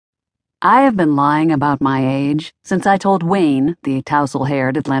I have been lying about my age since I told Wayne, the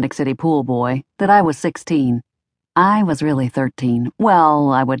tousle-haired Atlantic City pool boy, that I was 16. I was really 13.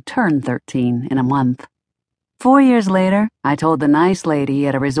 Well, I would turn 13 in a month. 4 years later, I told the nice lady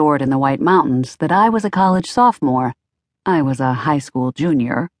at a resort in the White Mountains that I was a college sophomore. I was a high school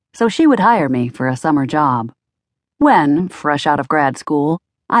junior, so she would hire me for a summer job. When, fresh out of grad school,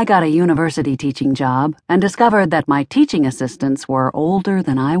 I got a university teaching job and discovered that my teaching assistants were older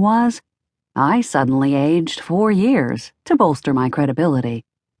than I was, I suddenly aged 4 years to bolster my credibility.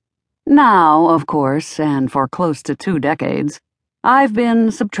 Now, of course, and for close to 2 decades, I've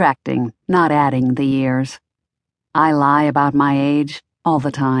been subtracting, not adding the years. I lie about my age all the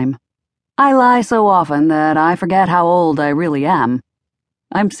time. I lie so often that I forget how old I really am.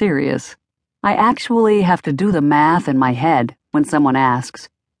 I'm serious. I actually have to do the math in my head when someone asks.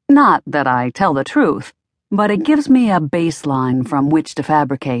 Not that I tell the truth, but it gives me a baseline from which to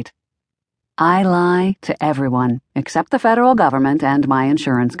fabricate. I lie to everyone except the federal government and my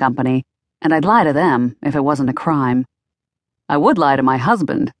insurance company, and I'd lie to them if it wasn't a crime. I would lie to my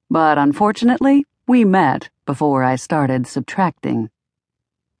husband, but unfortunately, we met before I started subtracting.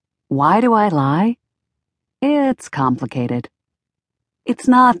 Why do I lie? It's complicated. It's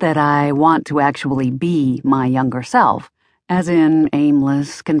not that I want to actually be my younger self, as in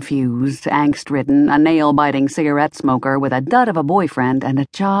aimless, confused, angst-ridden, a nail-biting cigarette smoker with a dud of a boyfriend and a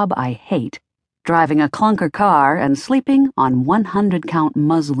job I hate, driving a clunker car and sleeping on 100-count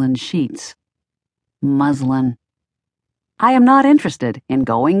muslin sheets. Muslin. I am not interested in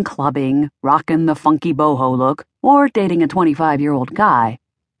going clubbing, rockin' the funky boho look, or dating a 25-year-old guy.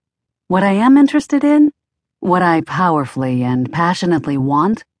 What I am interested in, what I powerfully and passionately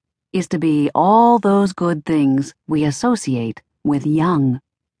want, is to be all those good things we associate with young.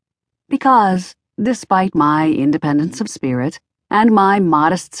 Because, despite my independence of spirit, and my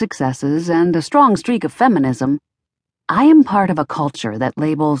modest successes and a strong streak of feminism, I am part of a culture that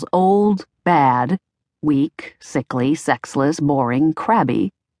labels old bad, weak, sickly, sexless, boring,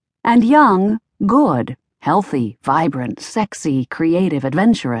 crabby, and young good, healthy, vibrant, sexy, creative,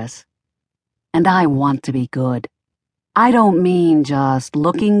 adventurous. And I want to be good. I don't mean just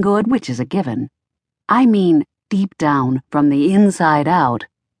looking good, which is a given. I mean deep down, from the inside out,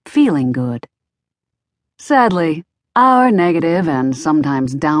 feeling good. Sadly, our negative and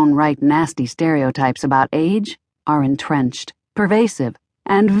sometimes downright nasty stereotypes about age are entrenched, pervasive,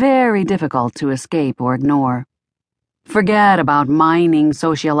 and very difficult to escape or ignore. Forget about mining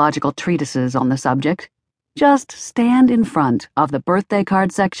sociological treatises on the subject. Just stand in front of the birthday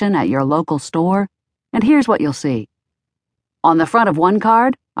card section at your local store, and here's what you'll see. On the front of one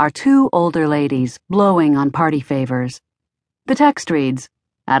card are 2 older ladies blowing on party favors. The text reads,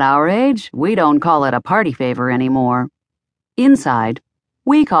 "At our age, we don't call it a party favor anymore. Inside,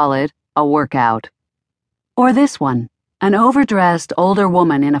 we call it a workout." Or this one, an overdressed older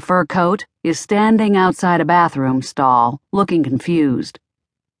woman in a fur coat is standing outside a bathroom stall, looking confused.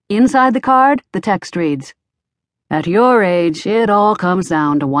 Inside the card, the text reads, "At your age, it all comes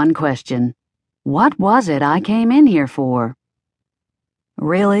down to one question. What was it I came in here for?"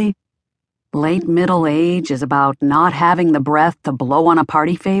 Really? Late middle age is about not having the breath to blow on a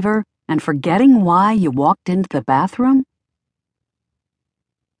party favor and forgetting why you walked into the bathroom?